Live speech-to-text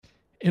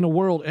In a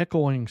world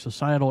echoing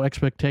societal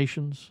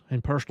expectations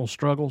and personal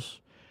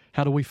struggles,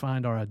 how do we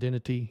find our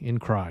identity in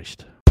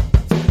Christ?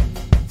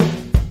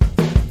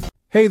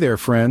 Hey there,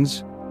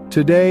 friends.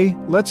 Today,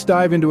 let's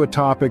dive into a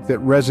topic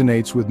that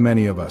resonates with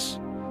many of us: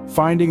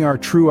 finding our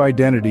true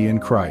identity in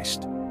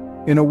Christ.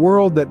 In a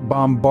world that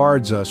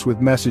bombards us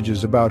with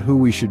messages about who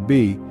we should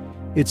be,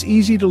 it's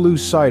easy to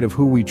lose sight of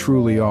who we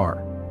truly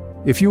are.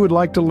 If you would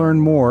like to learn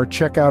more,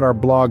 check out our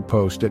blog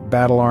post at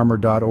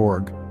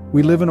battlearmor.org.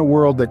 We live in a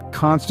world that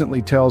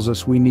constantly tells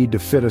us we need to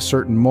fit a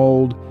certain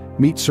mold,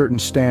 meet certain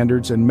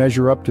standards, and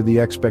measure up to the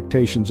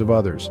expectations of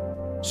others.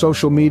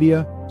 Social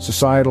media,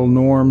 societal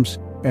norms,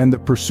 and the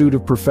pursuit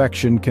of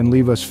perfection can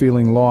leave us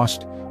feeling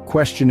lost,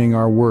 questioning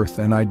our worth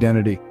and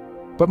identity.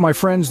 But my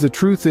friends, the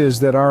truth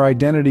is that our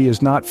identity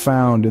is not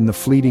found in the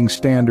fleeting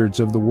standards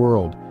of the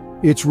world.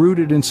 It's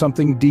rooted in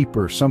something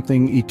deeper,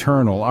 something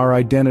eternal, our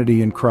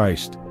identity in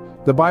Christ.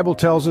 The Bible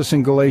tells us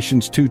in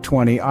Galatians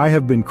 2:20, "I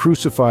have been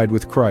crucified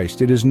with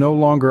Christ. It is no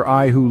longer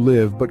I who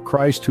live, but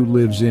Christ who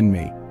lives in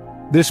me."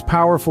 This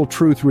powerful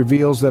truth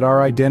reveals that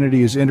our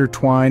identity is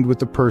intertwined with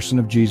the person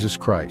of Jesus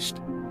Christ.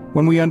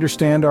 When we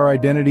understand our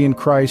identity in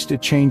Christ,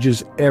 it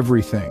changes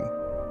everything.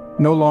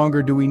 No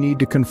longer do we need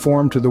to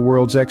conform to the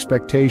world's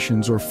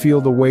expectations or feel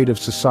the weight of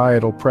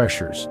societal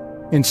pressures.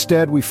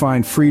 Instead, we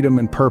find freedom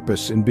and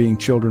purpose in being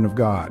children of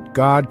God.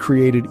 God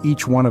created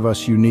each one of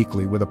us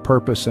uniquely with a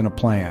purpose and a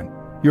plan.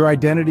 Your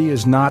identity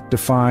is not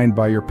defined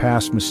by your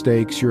past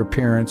mistakes, your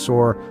appearance,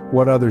 or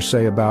what others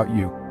say about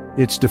you.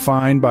 It's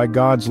defined by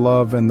God's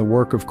love and the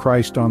work of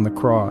Christ on the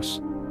cross.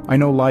 I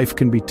know life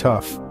can be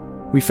tough.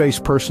 We face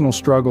personal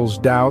struggles,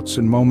 doubts,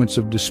 and moments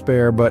of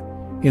despair, but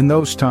in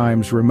those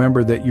times,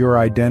 remember that your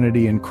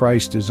identity in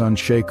Christ is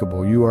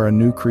unshakable. You are a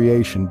new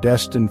creation,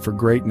 destined for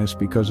greatness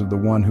because of the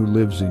one who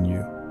lives in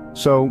you.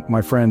 So,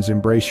 my friends,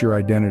 embrace your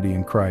identity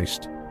in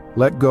Christ.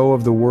 Let go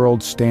of the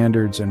world's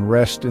standards and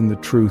rest in the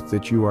truth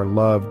that you are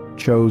loved,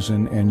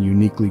 chosen, and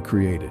uniquely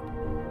created.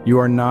 You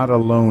are not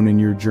alone in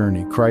your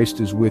journey. Christ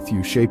is with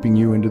you, shaping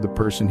you into the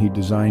person He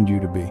designed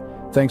you to be.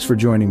 Thanks for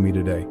joining me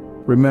today.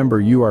 Remember,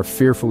 you are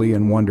fearfully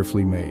and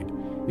wonderfully made.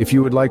 If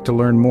you would like to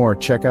learn more,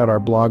 check out our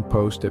blog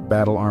post at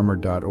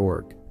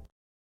battlearmor.org.